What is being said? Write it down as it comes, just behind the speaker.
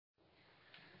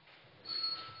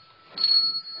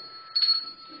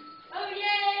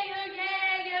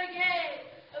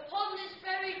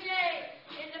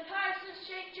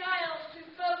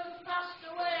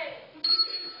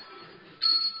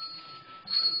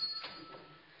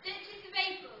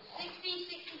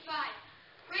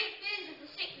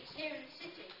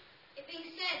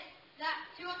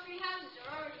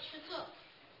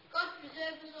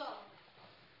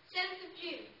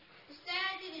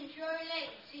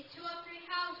2 or 3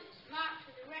 houses marked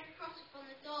with a red cross upon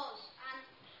the doors, and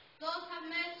Lord have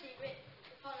mercy writ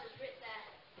upon us writ there.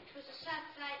 It was a sad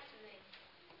sight to me.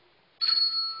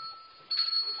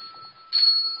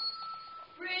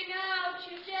 Bring out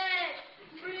your dead!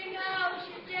 Bring out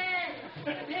your dead!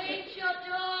 Paint your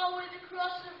door with a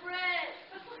cross of red!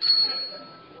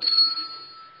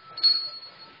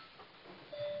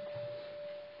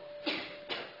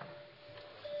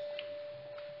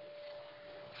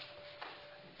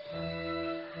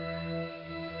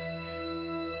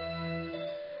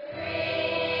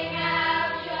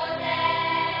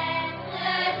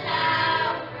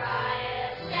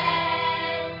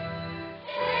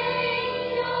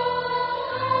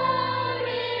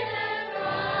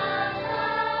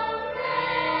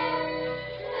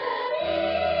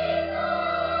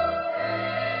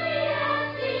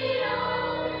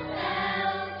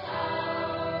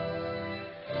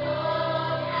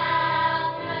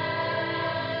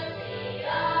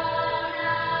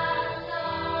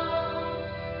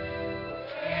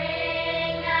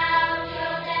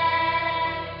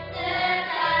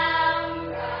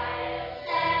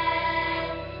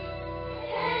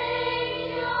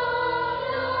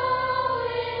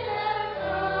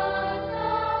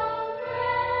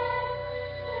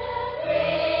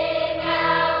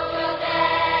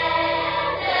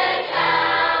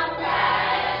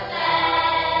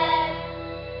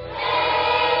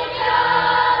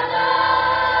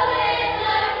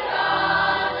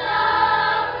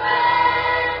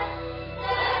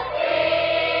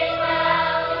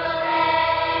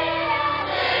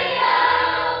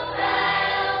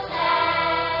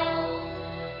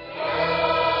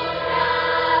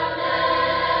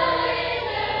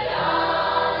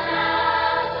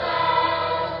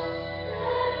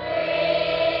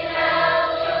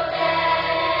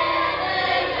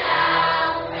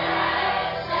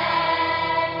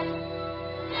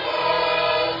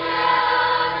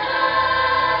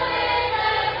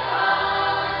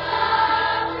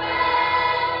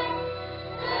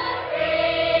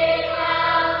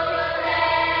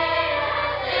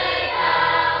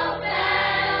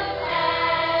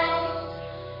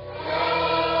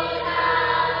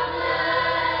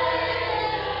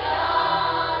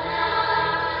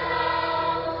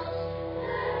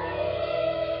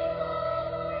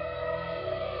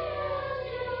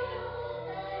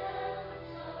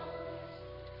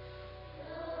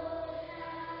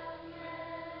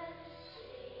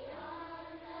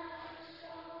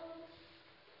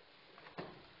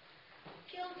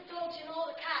 Killed the dogs and all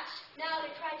the cats. Now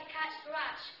they try to catch the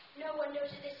rats. No one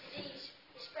knows of this disease.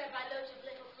 It's spread by loads of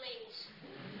little fleas.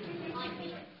 Like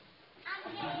me.